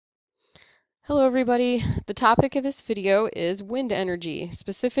Hello everybody. The topic of this video is wind energy,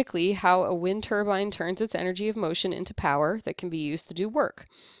 specifically how a wind turbine turns its energy of motion into power that can be used to do work.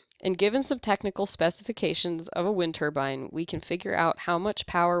 And given some technical specifications of a wind turbine, we can figure out how much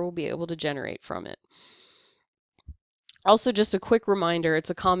power we'll be able to generate from it. Also, just a quick reminder,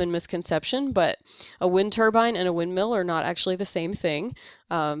 it's a common misconception, but a wind turbine and a windmill are not actually the same thing.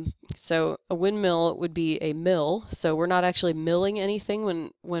 So a windmill would be a mill, so we're not actually milling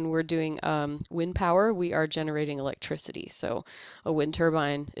anything when we're doing wind power, we are generating electricity. So a wind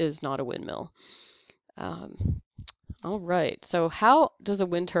turbine is not a windmill. Um, all right, so how does a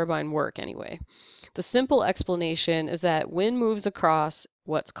wind turbine work anyway? The simple explanation is that wind moves across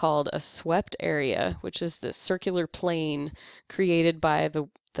what's called a swept area, which is the circular plane created by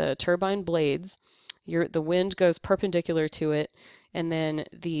the turbine blades. The wind goes perpendicular to it, and then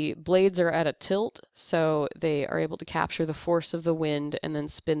the blades are at a tilt, so they are able to capture the force of the wind and then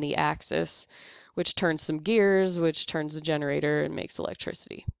spin the axis, which turns some gears, which turns the generator and makes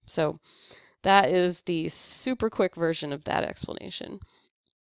electricity. So that is the super quick version of that explanation.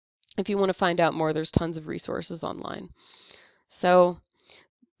 If you want to find out more, there's tons of resources online. So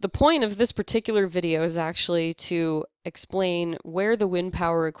the point of this particular video is actually to explain where the wind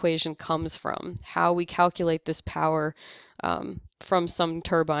power equation comes from, how we calculate this power from some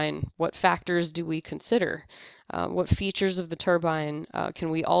turbine, what factors do we consider, what features of the turbine can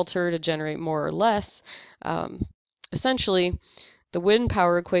we alter to generate more or less. Essentially, the wind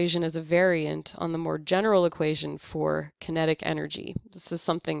power equation is a variant on the more general equation for kinetic energy. This is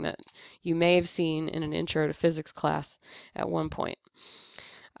something that you may have seen in an intro to physics class at one point.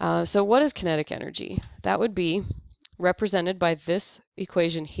 So what is kinetic energy? That would be represented by this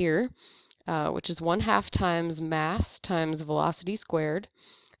equation here, which is 1/2 times mass times velocity squared.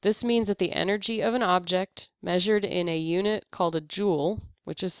 This means that the energy of an object measured in a unit called a joule,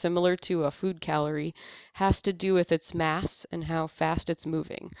 which is similar to a food calorie, has to do with its mass and how fast it's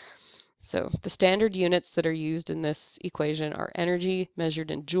moving. So the standard units that are used in this equation are energy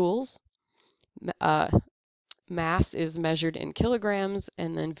measured in joules, mass is measured in kilograms,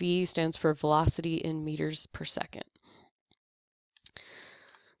 and then V stands for velocity in meters per second.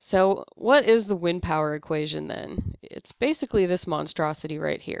 So what is the wind power equation then? It's basically this monstrosity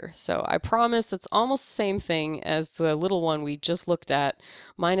right here. So I promise it's almost the same thing as the little one we just looked at,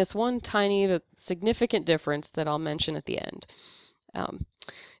 minus one tiny but significant difference that I'll mention at the end.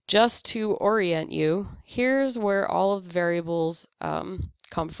 Just to orient you, here's where all of the variables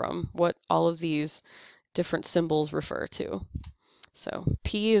come from, what all of these different symbols refer to. So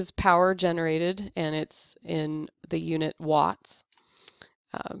P is power generated, and it's in the unit watts.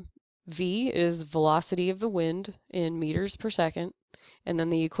 V is velocity of the wind in meters per second, and then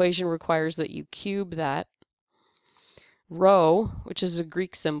the equation requires that you cube that. Rho, which is a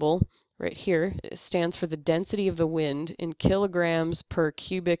Greek symbol right here, stands for the density of the wind in kilograms per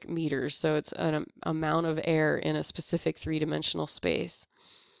cubic meters, so it's an amount of air in a specific three-dimensional space.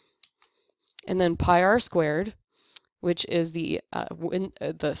 And then pi r squared, which is the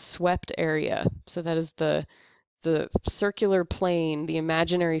swept area, so that is the circular plane, the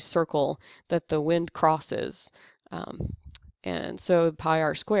imaginary circle that the wind crosses. And so pi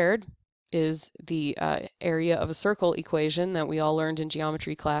r squared is the area of a circle equation that we all learned in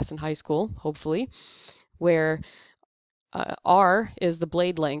geometry class in high school, hopefully, where r is the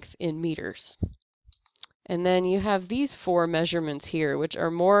blade length in meters. And then you have these four measurements here, which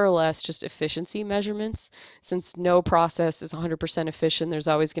are more or less just efficiency measurements. Since no process is 100% efficient, there's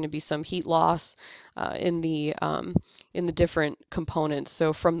always going to be some heat loss in the different components.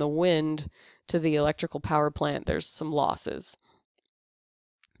 So from the wind to the electrical power plant, there's some losses.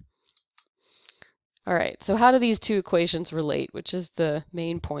 All right, so how do these two equations relate, which is the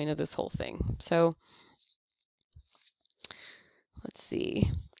main point of this whole thing? So let's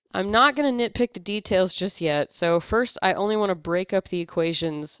see. I'm not going to nitpick the details just yet. So first, I only want to break up the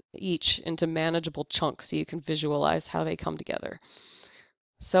equations each into manageable chunks so you can visualize how they come together.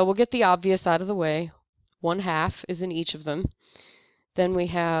 So we'll get the obvious out of the way. 1/2 is in each of them. Then we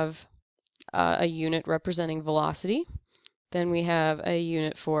have a unit representing velocity. Then we have a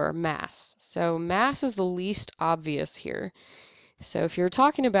unit for mass. So mass is the least obvious here. So if you're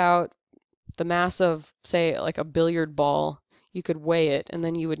talking about the mass of, say, like a billiard ball, you could weigh it and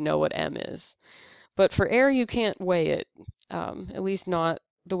then you would know what m is. But for air, you can't weigh it, at least not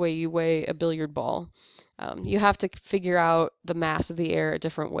the way you weigh a billiard ball. You have to figure out the mass of the air a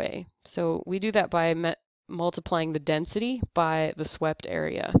different way. So we do that by multiplying the density by the swept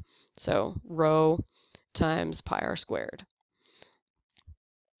area. So rho times pi r squared.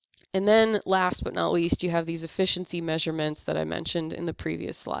 And then last but not least, you have these efficiency measurements that I mentioned in the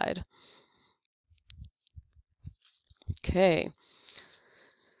previous slide. Okay,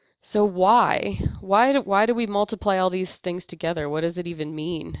 so why do we multiply all these things together? What does it even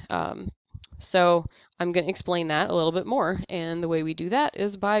mean? So I'm going to explain that a little bit more, and the way we do that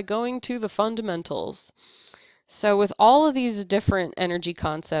is by going to the fundamentals. So with all of these different energy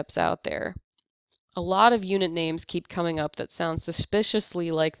concepts out there, a lot of unit names keep coming up that sound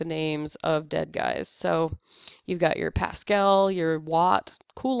suspiciously like the names of dead guys. So you've got your Pascal, your Watt,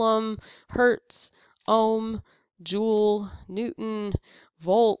 Coulomb, Hertz, Ohm, Joule, Newton,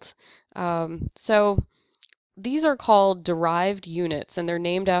 Volt. So these are called derived units, and they're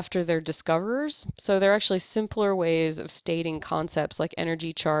named after their discoverers. So they're actually simpler ways of stating concepts like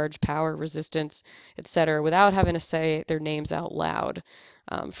energy, charge, power, resistance, etc., without having to say their names out loud.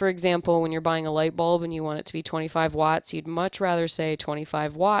 For example, when you're buying a light bulb and you want it to be 25 watts, you'd much rather say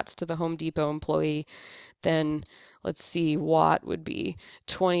 25 watts to the Home Depot employee then let's see, watt would be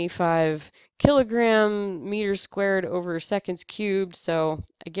 25 kilogram meters squared over seconds cubed. So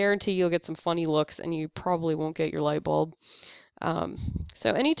I guarantee you'll get some funny looks and you probably won't get your light bulb.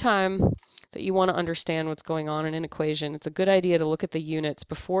 So anytime that you want to understand what's going on in an equation, it's a good idea to look at the units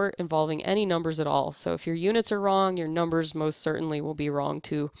before involving any numbers at all. So if your units are wrong, your numbers most certainly will be wrong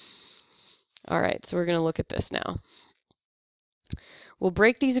too. All right, so we're going to look at this now. We'll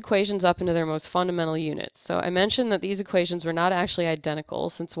break these equations up into their most fundamental units. So I mentioned that these equations were not actually identical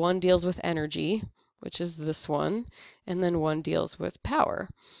since one deals with energy, which is this one, and then one deals with power.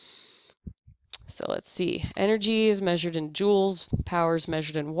 So let's see. Energy is measured in joules, power is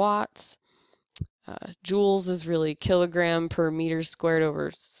measured in watts. Joules is really kilogram per meter squared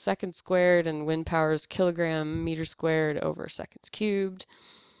over second squared, and wind power is kilogram meter squared over seconds cubed.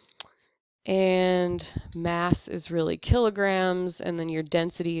 And mass is really kilograms, and then your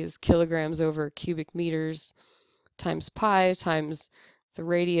density is kilograms over cubic meters times pi times the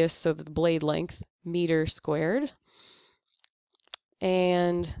radius, so the blade length, meter squared.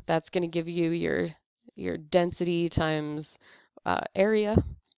 And that's going to give you your density times area.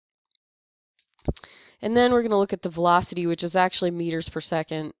 And then we're going to look at the velocity, which is actually meters per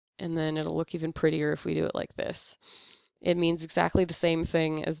second, and then it'll look even prettier if we do it like this. It means exactly the same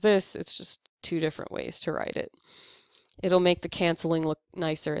thing as this, it's just two different ways to write it. It'll make the canceling look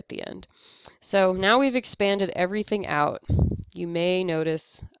nicer at the end. So now we've expanded everything out. You may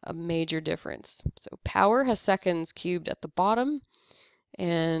notice a major difference. So power has seconds cubed at the bottom,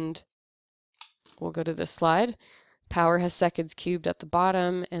 and we'll go to this slide. Power has seconds cubed at the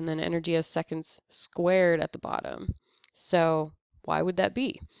bottom, and then energy has seconds squared at the bottom. So why would that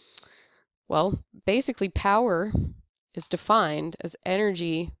be? Well, basically power is defined as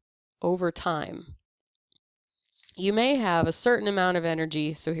energy over time. You may have a certain amount of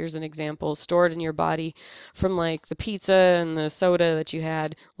energy, so here's an example, stored in your body from like the pizza and the soda that you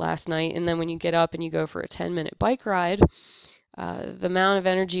had last night, and then when you get up and you go for a 10-minute bike ride, the amount of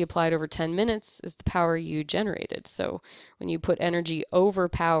energy applied over 10 minutes is the power you generated. So when you put energy over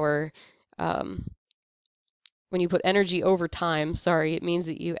power, when you put energy over time, sorry, it means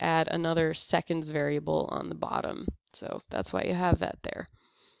that you add another seconds variable on the bottom. So that's why you have that there.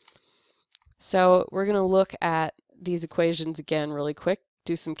 So we're going to look at these equations again really quick,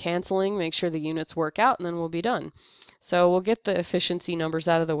 do some canceling, make sure the units work out, and then we'll be done. So we'll get the efficiency numbers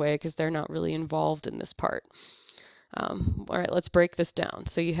out of the way because they're not really involved in this part. All right, let's break this down.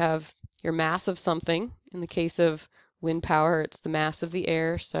 So you have your mass of something. In the case of wind power, it's the mass of the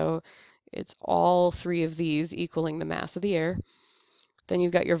air. So it's all three of these equaling the mass of the air. Then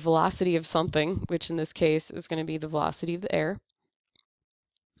you've got your velocity of something, which in this case is going to be the velocity of the air.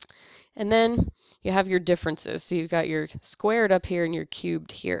 And then you have your differences. So you've got your squared up here and your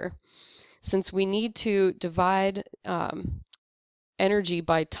cubed here. Since we need to divide energy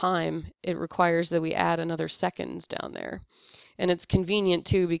by time, it requires that we add another seconds down there. And it's convenient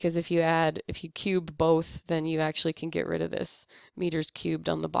too because if you cube both, then you actually can get rid of this meters cubed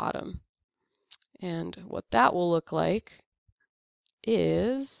on the bottom. And what that will look like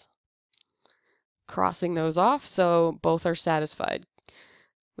is crossing those off so both are satisfied.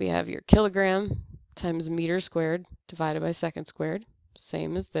 We have your kilogram times meter squared divided by second squared,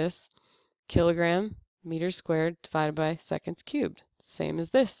 same as this. Kilogram meters squared divided by seconds cubed, same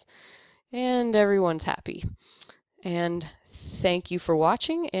as this. And everyone's happy. And thank you for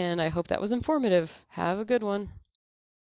watching, and I hope that was informative. Have a good one.